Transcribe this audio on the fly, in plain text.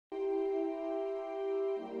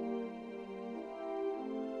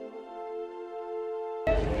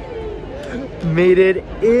made it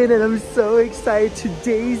in and I'm so excited.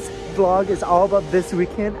 Today's vlog is all about this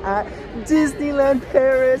weekend at Disneyland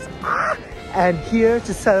Paris. And here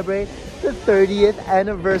to celebrate the 30th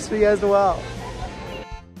anniversary as well.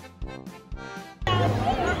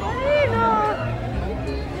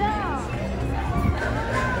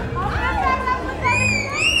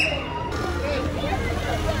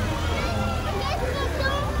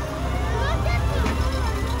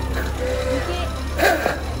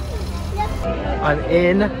 I'm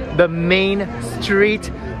in the main street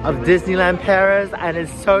of Disneyland Paris and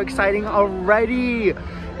it's so exciting already.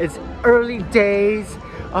 It's early days.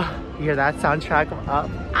 Oh, you hear that soundtrack up?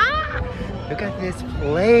 Look at this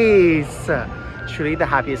place. Truly the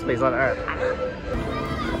happiest place on earth.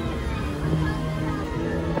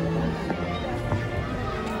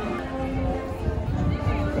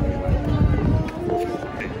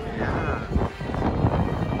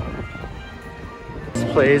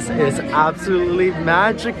 Place is absolutely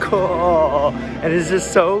magical and it's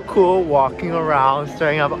just so cool walking around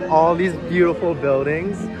staring at all these beautiful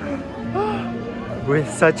buildings with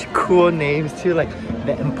such cool names too, like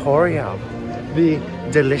the Emporium, the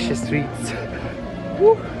Delicious Sweets.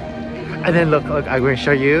 Woo. And then look, I'm going to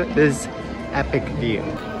show you this epic view.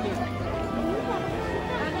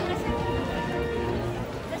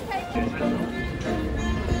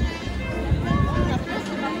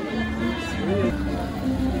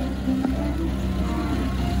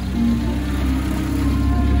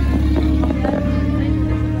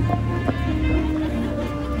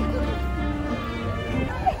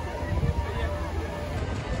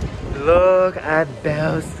 Look at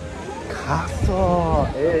Belle's castle.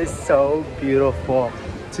 It is so beautiful.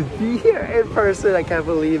 To be here in person, I can't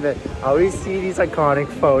believe it. I always see these iconic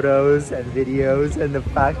photos and videos, and the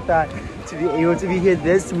fact that to be able to be here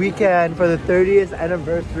this weekend for the 30th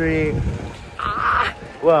anniversary.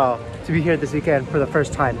 Well, to be here this weekend for the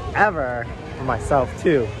first time ever for myself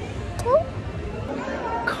too.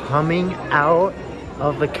 Coming out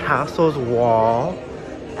of the castle's wall,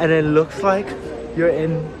 and it looks like you're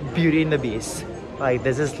in Beauty and the Beast. Like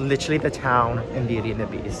this is literally the town in Beauty and the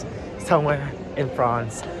Beast. Somewhere in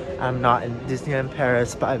France. I'm not in Disneyland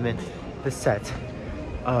Paris, but I'm in the set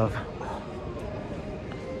of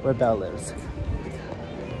where Belle lives.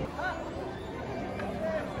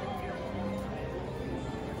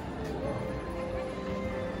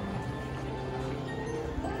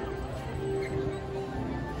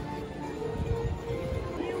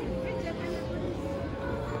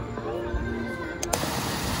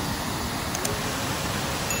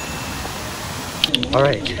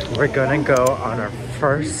 Alright, we're gonna go on our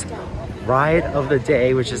first ride of the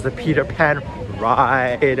day, which is the Peter Pan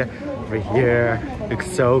ride. Over here, looks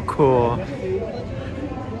so cool.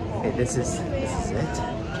 Okay, this is it.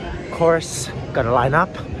 Of course, gotta line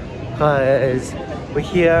up, because we're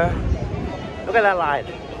here. Look at that line.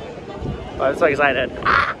 Oh, I'm so excited.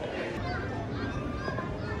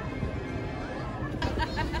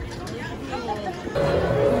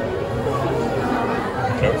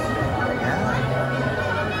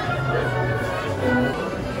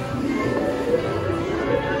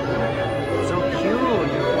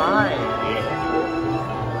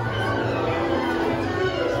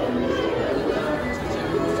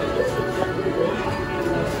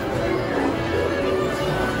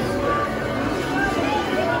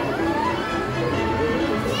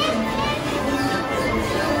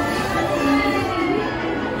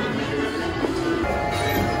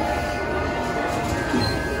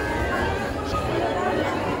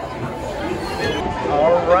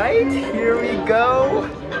 Alright, here we go.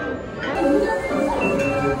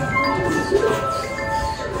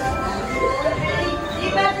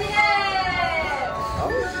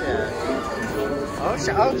 Oh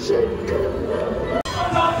shit. Oh shit.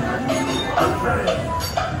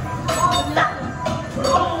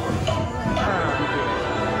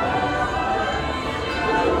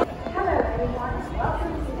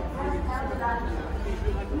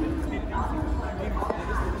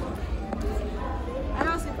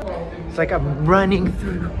 It's like I'm running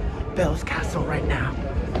through Belle's castle right now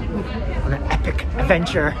on an epic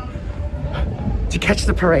adventure to catch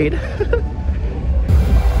the parade.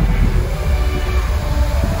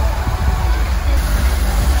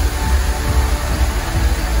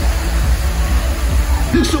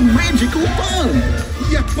 It's a magical fun!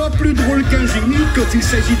 Y a pas plus drôle qu'un génie quand il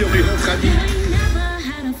s'agit de rire entre amis.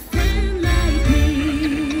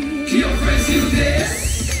 Your friends do this.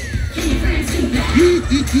 Your friends do that.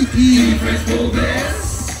 Your friends pull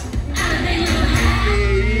this. And they know how.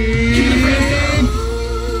 Your friends go.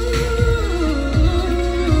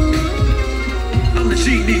 I'm the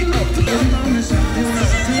genie of the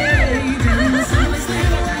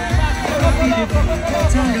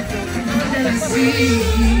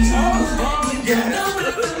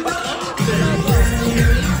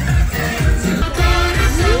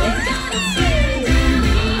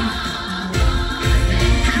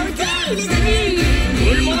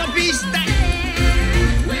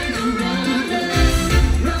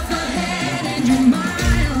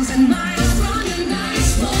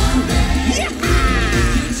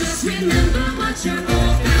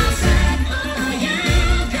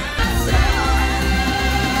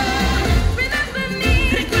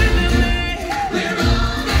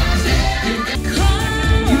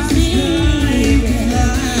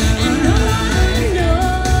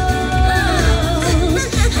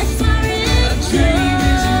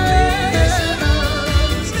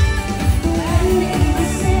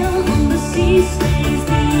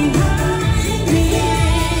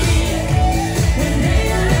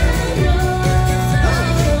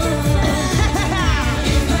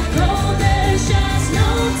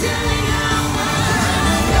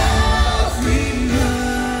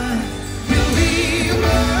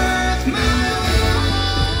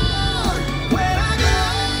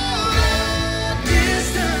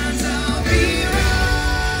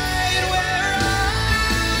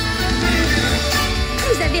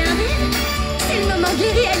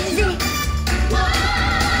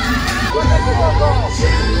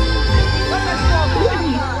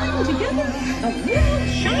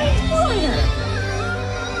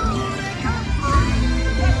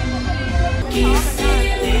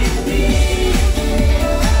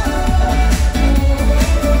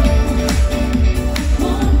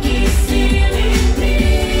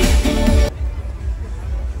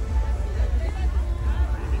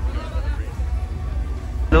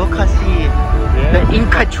Look, see the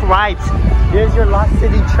Inca tribes. Here's your Lost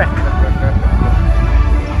City trek.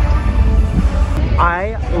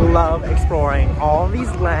 I love exploring all these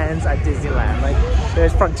lands at Disneyland. Like,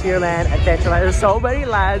 there's Frontierland, Adventureland. There's so many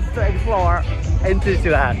lands to explore in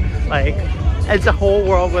Disneyland. Like, it's a whole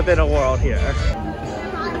world within a world here.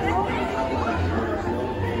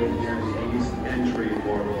 Entry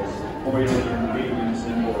portals for your convenience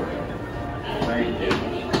and boarding. Thank you.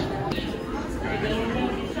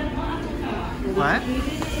 What?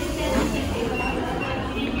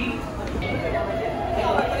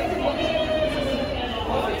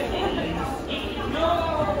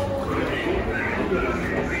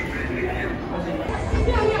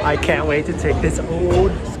 I can't wait to take this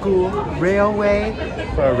old school railway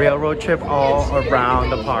for a railroad trip all around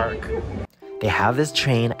the park. They have this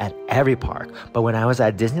train at every park, but when I was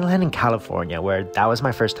at Disneyland in California, where that was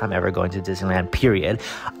my first time ever going to Disneyland, period,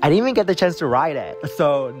 I didn't even get the chance to ride it.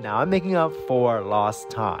 So now I'm making up for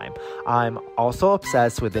lost time. I'm also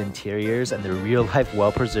obsessed with the interiors and the real-life,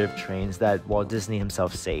 well-preserved trains that Walt Disney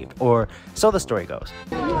himself saved, or so the story goes.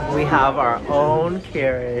 We have our own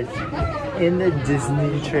carriage in the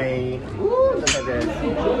Disney train. Ooh, look at this.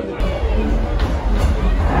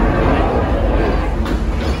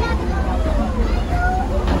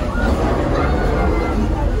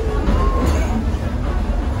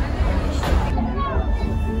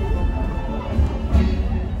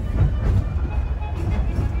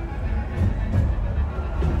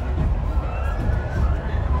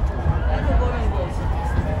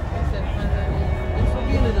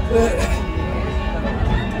 It's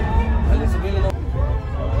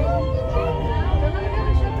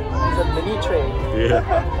a mini train. Yeah.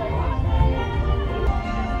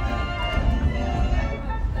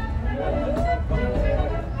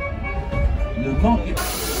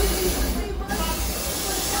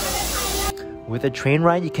 With a train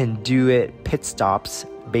ride, you can do it pit stops,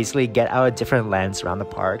 basically get out of different lands around the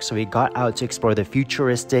park. So we got out to explore the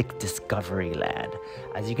futuristic Discovery Land.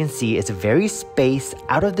 As you can see, it's a very space,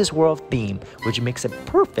 out of this world theme, which makes it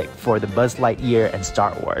perfect for the Buzz Lightyear and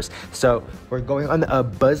Star Wars. So we're going on a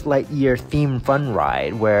Buzz Lightyear themed fun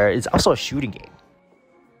ride where it's also a shooting game.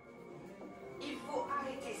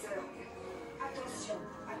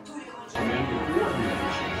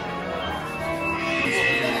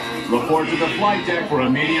 Report to the flight deck for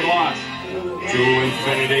immediate launch. To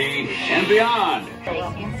infinity and beyond.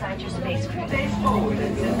 Inside your space crew. Face forward.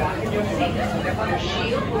 Your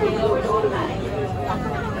shield will be lowered automatically.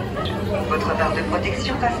 Votre barre de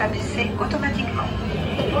protection va s'abaisser automatiquement.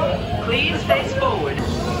 Please face forward.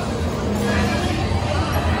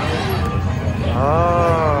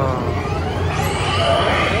 Oh.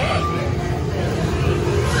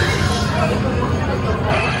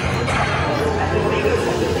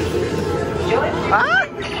 Ah!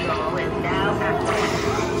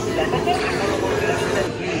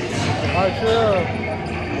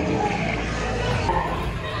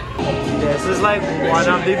 This is like one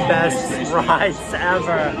of the best rides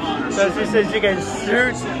ever. So she said she can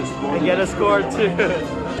shoot and get a score too.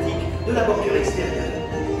 De la bordure extérieure.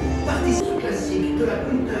 Partition classique de la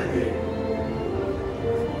montagne.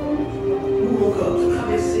 Ou encore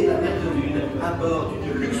traverser la mer de Lune à bord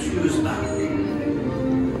d'une luxueuse barque.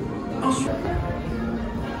 Ensuite.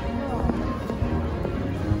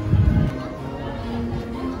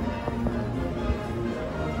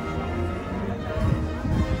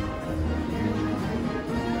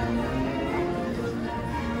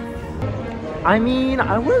 I mean,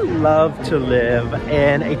 I would love to live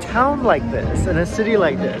in a town like this, in a city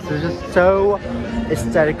like this. It's just so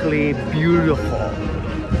aesthetically beautiful.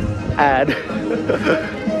 And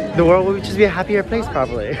the world would just be a happier place,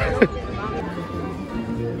 probably.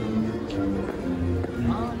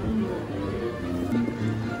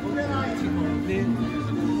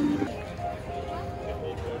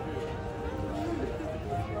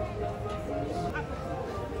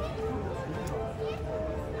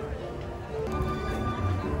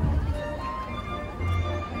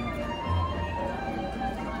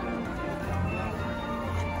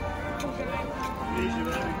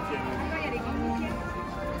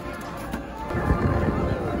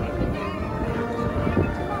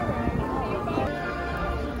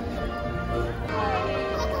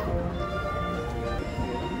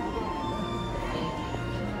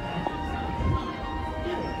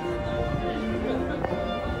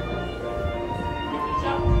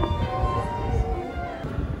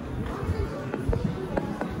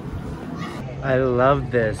 I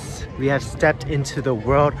love this. We have stepped into the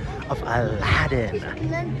world of Aladdin.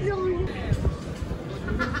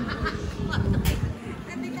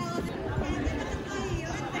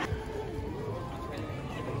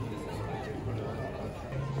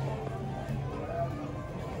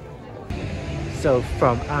 So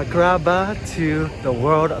from Agrabah to the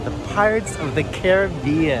world of the Pirates of the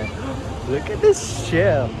Caribbean. Look at this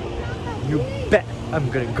ship. You bet I'm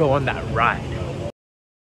gonna go on that ride.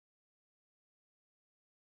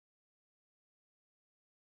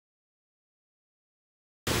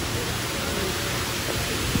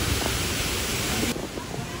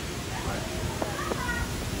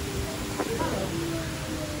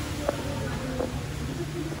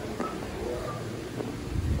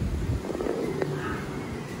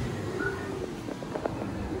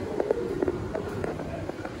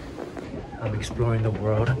 I'm exploring the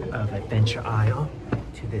world of Adventure Isle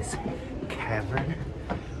to this cavern.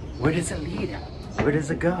 Where does it lead? Where does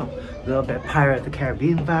it go? A little bit Pirate of the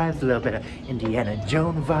Caribbean vibes, a little bit of Indiana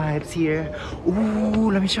Jones vibes here.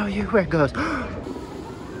 Ooh, let me show you where it goes.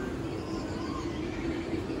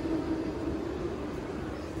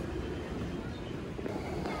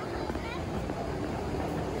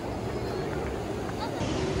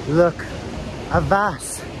 Look,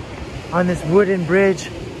 Avast. On this wooden bridge,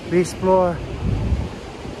 we explore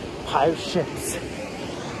pirate ships.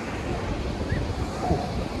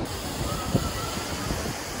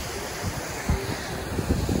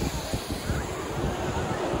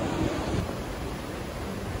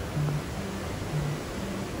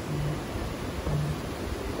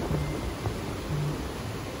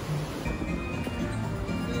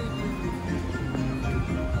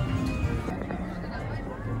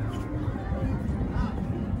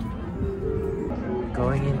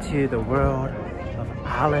 Going into the world of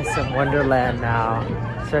Alice in Wonderland now,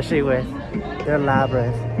 especially with their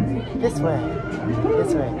labyrinth. This way,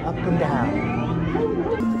 up and down.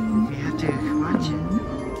 We have to watch it.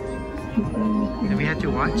 And we have to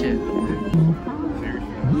watch it.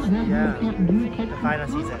 Yeah, the final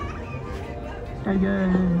season.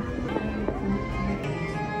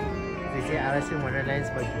 They say Alice in Wonderland is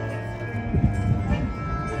my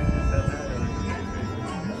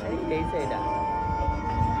They say that.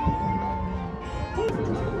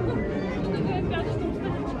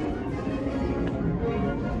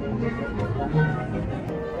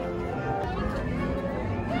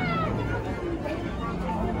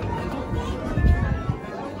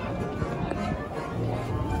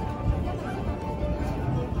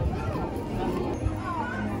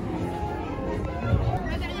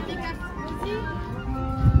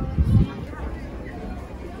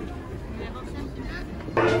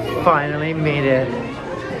 Finally made it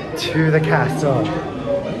to the castle.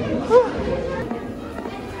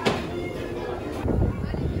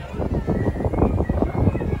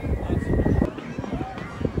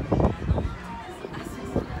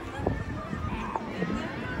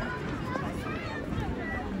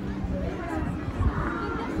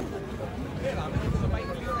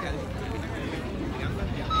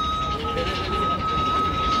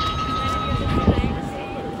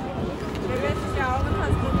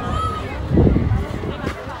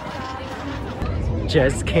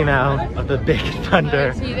 just came out of the Big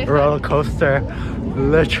Thunder roller coaster.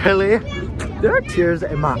 Literally, there are tears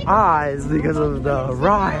in my eyes because of the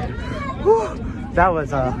ride. Whew. That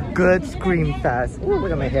was a good scream fest. Ooh,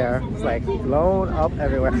 look at my hair. It's like blown up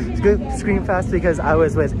everywhere. It's a good scream fest because I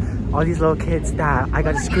was with all these little kids that I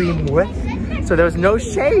got to scream with. So there was no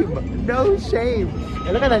shame. No shame.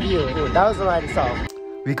 And look at that view. Ooh, that was the ride itself.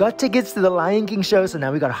 We got tickets to the Lion King show, so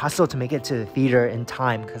now we gotta hustle to make it to the theater in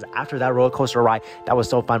time because after that roller coaster ride, that was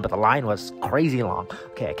so fun, but the line was crazy long.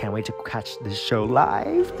 Okay, I can't wait to catch this show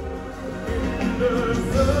live.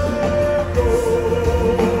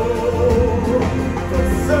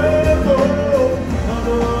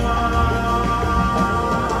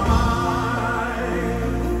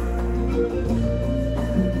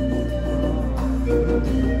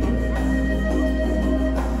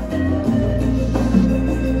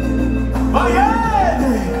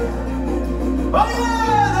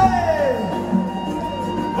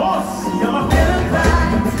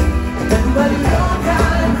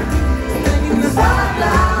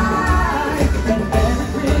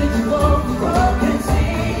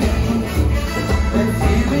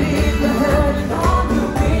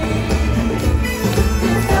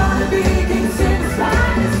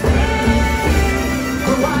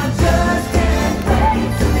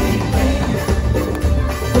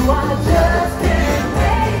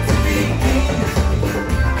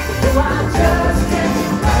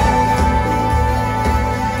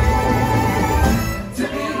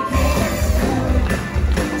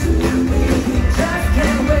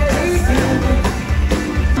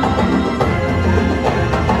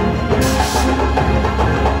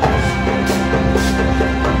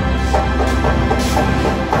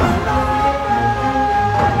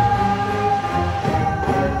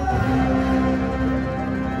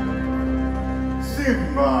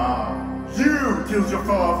 You killed your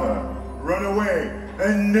father, run away,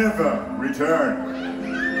 and never return.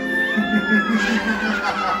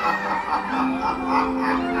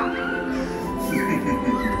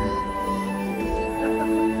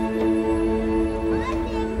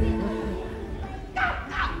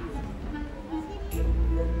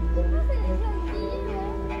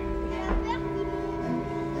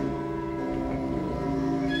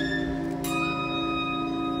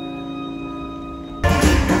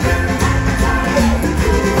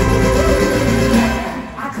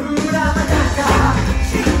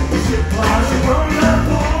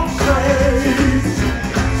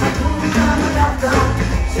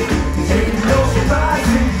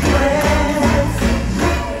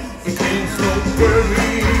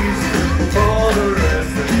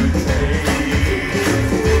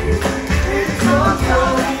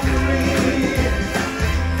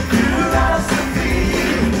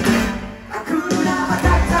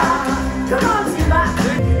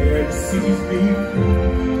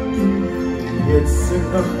 It's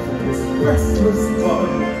enough for this restless heart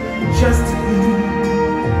just to be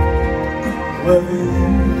loving you.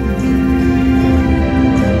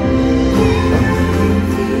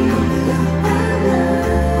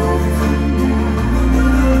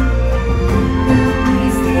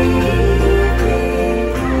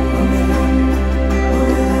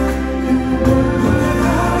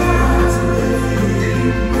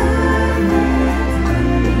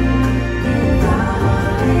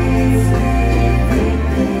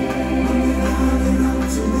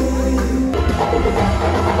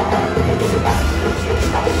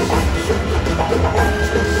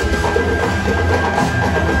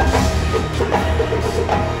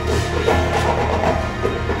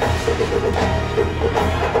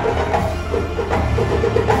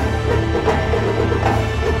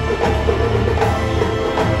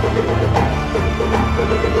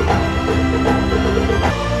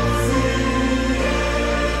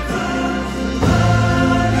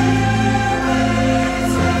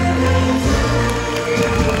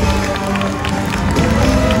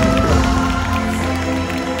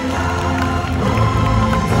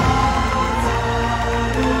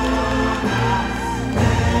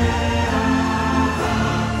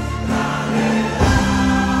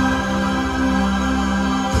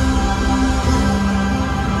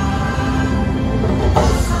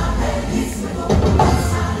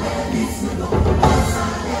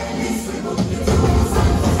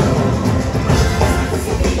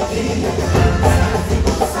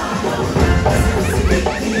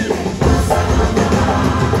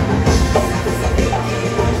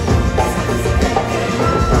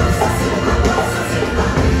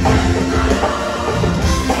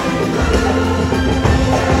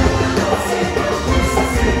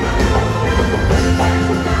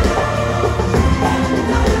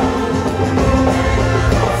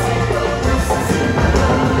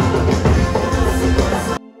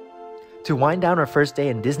 wind down our first day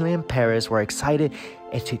in Disneyland Paris, we're excited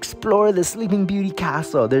to explore the Sleeping Beauty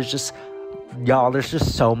castle. There's just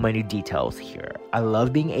so many details here. I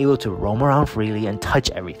love being able to roam around freely and touch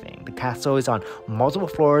everything. The castle is on multiple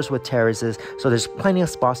floors with terraces, so there's plenty of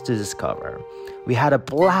spots to discover. We had a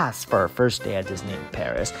blast for our first day at Disneyland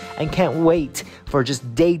Paris and can't wait for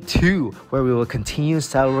just day 2, where we will continue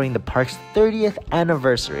celebrating the park's 30th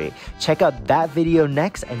anniversary. Check out that video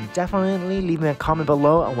next and definitely leave me a comment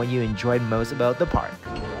below on what you enjoyed most about the park.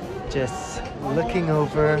 Just looking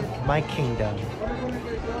over my kingdom.